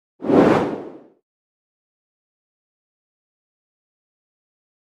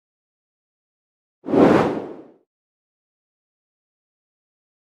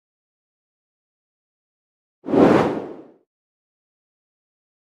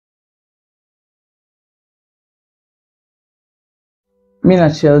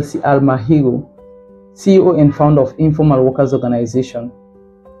Mina Chelsea Almahiro, CEO and founder of Informal Workers Organization.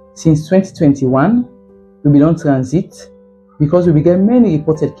 Since 2021, we been on transit because we began many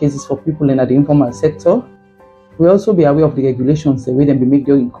reported cases for people in the informal sector. We also be aware of the regulations, the way them be made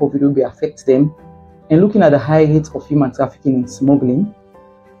during COVID will be affect them, and looking at the high rates of human trafficking and smuggling,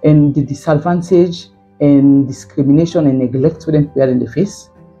 and the disadvantage and discrimination and neglect we them in the face.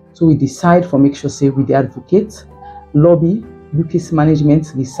 So we decide for make sure say with the advocate, lobby, do case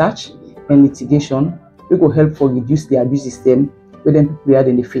management, research, and litigation, we go help for reduce the abuse system with them people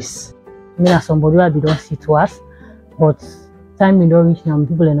in the face. Me as somebody who be don't see to us, but time in don't reach now,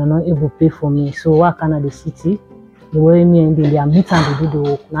 people are not able to pay for me. So what kind of the city? The way me and they are meeting to do the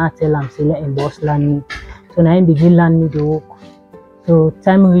work. Now I tell them say let boss land me. So now I begin land me the work. So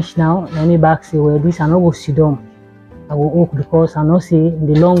time reach now, let me back say well this I not go sit down. I will work because I know say in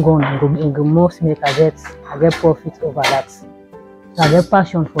the long run I go most make I get profit over that. So I get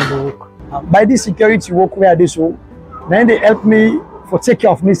passion for the work. By this security work where I do so, then they help me for take care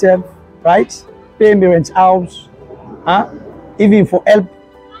of myself, right? Pay me rent house, even for help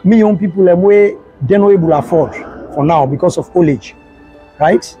me young people them way they not able to afford for now because of old age,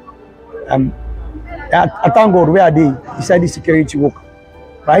 right? I thank God where are they beside this security work,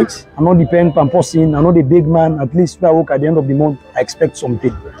 right? I not depend on person, I not the big man. At least where I work at the end of the month, I expect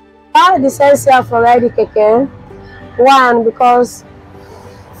something. I decided for ride the keke. One, because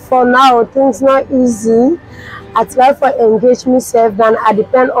for now things not easy. I try for engage myself than I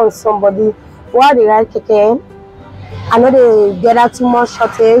depend on somebody. While they ride keke, I know they get out too much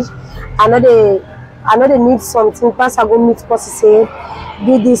shortage. I know they need something. Plus I go meet person say,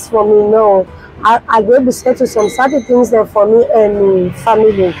 do this for me. No, I go to say to some certain things there for me and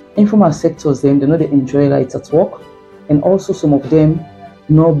family. Informal sectors them they know they enjoy rights at work, and also some of them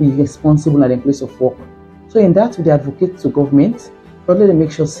not be responsible at their place of work. So in that we advocate to government, but let them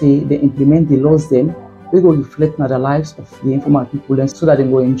make sure say they implement the laws them. We go reflect on the lives of the informal people so that they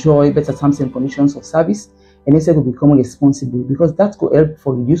will enjoy better terms and conditions of service, and instead will become responsible, because that could help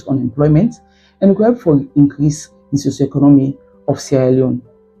for reduce unemployment and will help for increase the socioeconomy of Sierra Leone.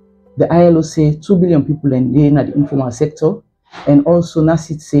 The ILO say 2 billion people in the informal sector, and also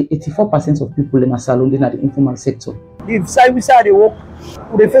NACIT say 84% of people in Salon in the informal sector. If side by side they work,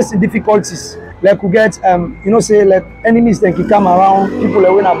 they face difficulties. Like we get, say like enemies then can come around, people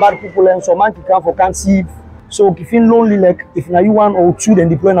are winning bad people and some man can come for can't see. So if you feel lonely, like if now you one or two then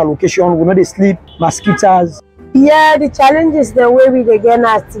deploy in a location, we know they sleep, mosquitoes. Yeah, the challenge is the way we again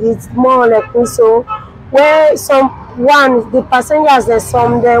at it's more like so where the passengers there's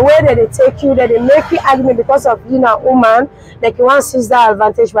some the way that they take you, that they make you argument because of you know woman, like you want seize that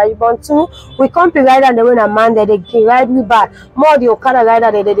advantage by you want to. We can't be rider the way a man that they can ride we bad. More the Okada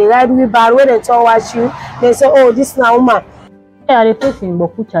rider that they ride we bad when they talk about you, they say, oh, this now woman. Yeah, they facing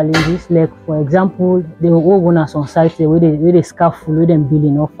beaucoup challenges. Like for example, they will all go on some sites where they scaffold, where them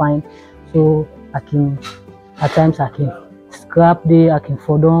building not fine. So at times I can scrap there, I can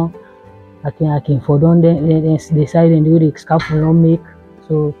fall down. I can fall down then decide and do the scaffold not make.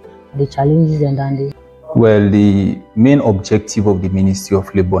 So the challenges and then they. Well, the main objective of the Ministry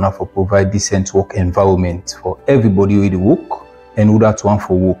of Labour now for provide decent work environment for everybody who dey work and who that one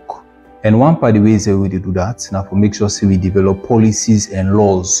for work. And one part of the ways that we do that now for make sure we develop policies and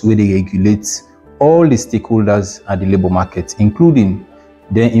laws where they regulate all the stakeholders at the labour market, including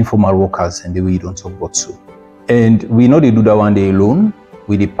the informal workers and the way you don't talk about so. And we know they do that one day alone.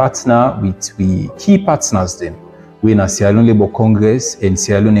 We partner with key partners then. We in Sierra Leone Labour Congress and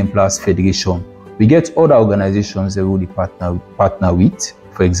Sierra Leone Employers Federation. We get other organizations that we partner with.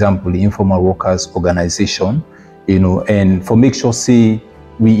 For example, the Informal Workers Organization, and for make sure say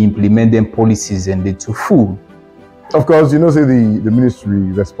we implement them policies and they to full. Of course, say the ministry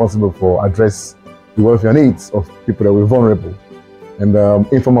is responsible for address the welfare needs of people that were vulnerable. And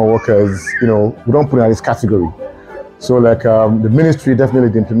informal workers, we don't put in this category. So like the ministry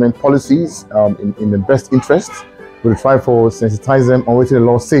definitely implement policies in the best interest. We'll try for sensitize them on what the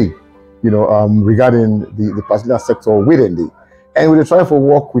law say, regarding the particular sector within it. And we'll try for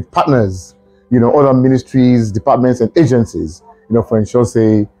work with partners, other ministries, departments and agencies, for ensure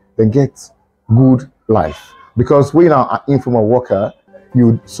say they get good life. Because when you're an informal worker,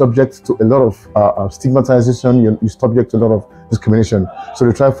 you're subject to a lot of stigmatization, you're subject to a lot of discrimination. So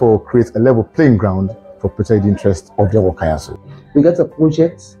they try for create a level playing ground for protect the interest of their workers. We got a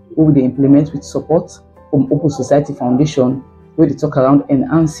project where they implement with support from Open Society Foundation, where they talk around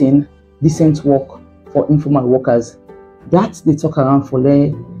enhancing decent work for informal workers. That they talk around for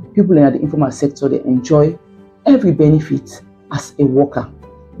people in the informal sector, they enjoy every benefit as a worker,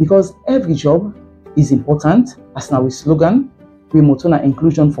 because every job is important, as now a slogan, we motona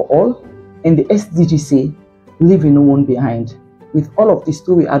inclusion for all, and the SDG say, leaving no one behind. With all of this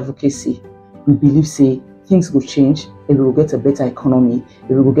story advocacy, we believe say things will change and we will get a better economy, and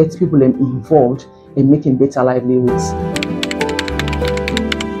we will get people involved in making better livelihoods.